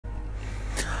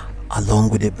Along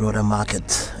with the broader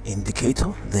market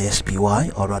indicator, the SPY,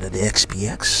 or rather the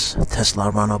XPX,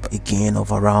 Tesla ran up a gain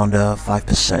of around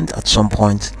 5% at some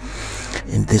point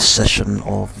in this session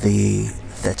of the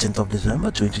 13th of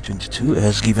December 2022. It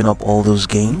has given up all those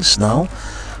gains now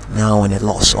in a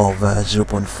loss of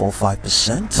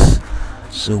 0.45%.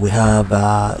 So we have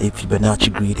a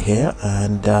Fibonacci grid here,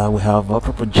 and we have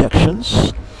upper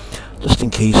projections just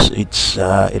in case it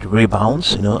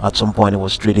rebounds. You know, at some point it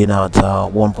was trading at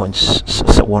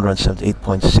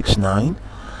 178.69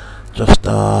 just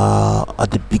at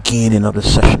the beginning of the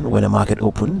session when the market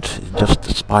opened. It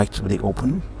just spiked with the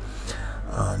open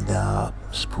and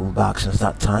it's pulled back since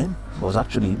that time. It was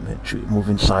actually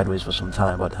moving sideways for some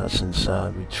time, but has since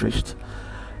retraced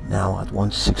now at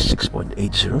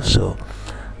 166.80. so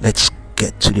let's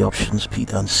get to the options,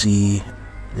 Pete, and see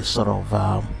the sort of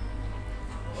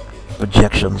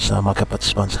projections market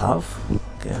participants have.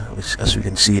 Okay, as we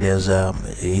can see, there's a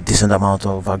decent amount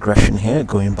of aggression here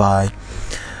going by.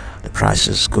 The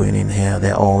prices going in here,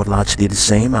 they're all largely the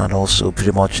same, and also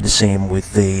pretty much the same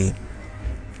with the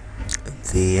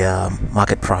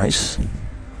market price.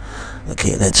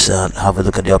 Okay, let's have a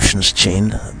look at the options chain,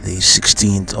 the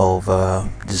 16th of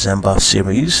December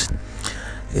series.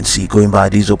 You can see, going by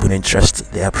these open interest,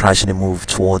 they are pricing a move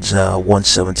towards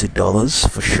 $170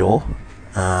 for sure,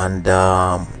 and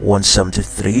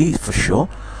 173 for sure,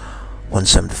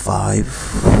 175,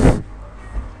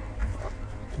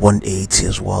 180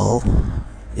 as well,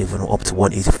 even up to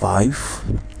 185,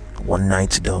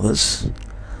 $190.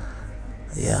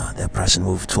 Yeah, they're pricing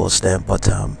move towards them, but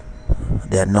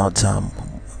they're not. A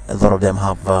lot of them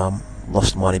have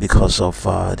lost money because of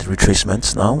the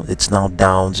retracements. Now it's now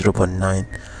down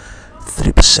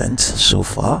 0.93% so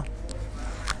far,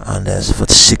 and there's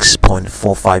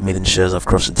 46.45 million shares have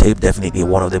crossed the tape. Definitely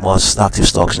one of the most active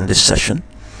stocks in this session.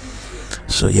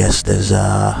 So yes, there's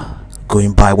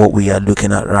going by what we are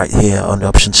looking at right here on the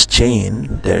options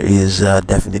chain, there is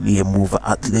definitely a move,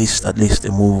 at least a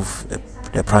move.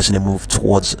 They're pricing a move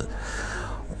towards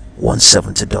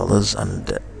 $170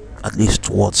 and at least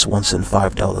towards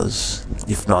 $175,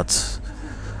 if not,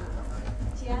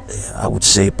 I would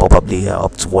say probably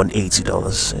up to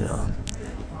 $180. You know,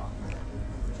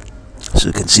 so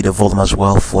you can see the volume as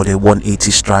well for the 180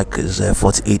 strike is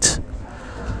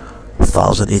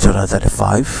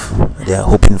 48,835. They are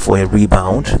hoping for a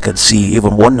rebound. You can see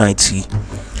even 190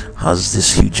 has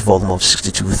this huge volume of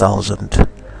 62,000.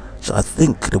 So I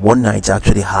think the 190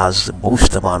 actually has the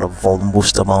most amount of volume,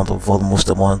 most amount of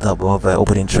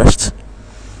open interest.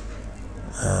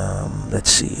 Let's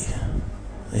see.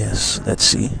 Yes, let's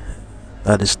see.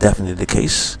 That is definitely the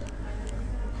case.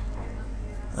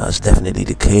 That's definitely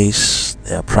the case.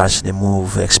 They are pricing a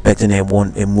move, expecting a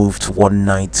move to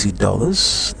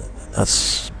 $190.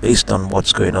 That's based on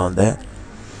what's going on there.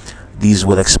 These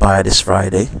will expire this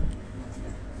Friday.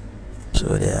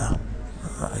 So yeah.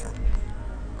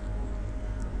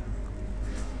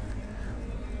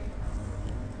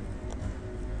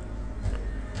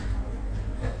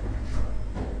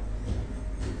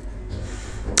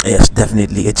 Yes,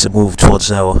 definitely it's a move towards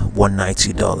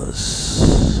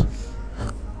 $190.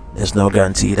 There's no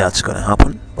guarantee that's going to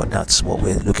happen, but that's what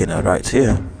we're looking at right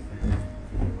here.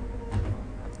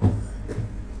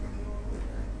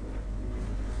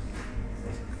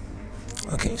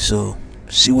 Okay, so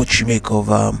see what you make of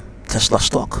Tesla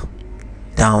stock,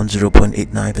 down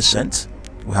 0.89%.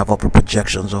 We have upper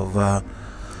projections of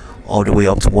all the way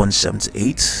up to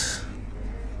 178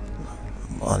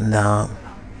 on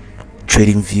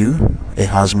trading view. It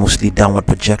has mostly downward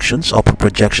projections. Upper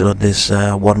projection on this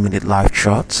 1 minute live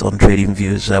chart on trading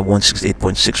view is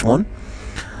 168.61,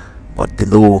 but the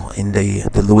low in the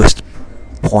lowest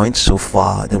point so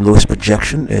far, the lowest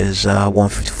projection is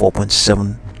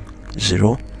 154.70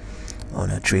 on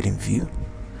a trading view.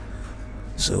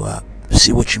 So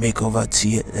see what you make of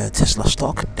Tesla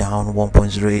stock, down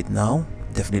 1.08 now.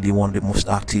 Definitely one of the most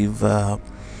active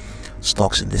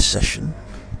stocks in this session.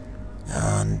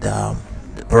 And the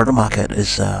broader market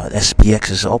is SPX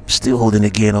is up, still holding a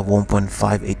gain of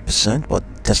 1.58%, but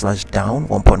Tesla is down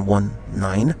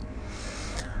 1.19.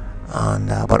 And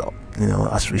but you know,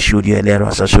 as I showed you earlier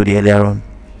on,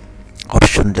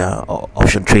 option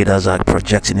traders are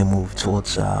projecting a move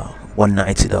towards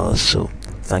 $190. So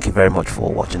thank you very much for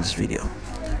watching this video.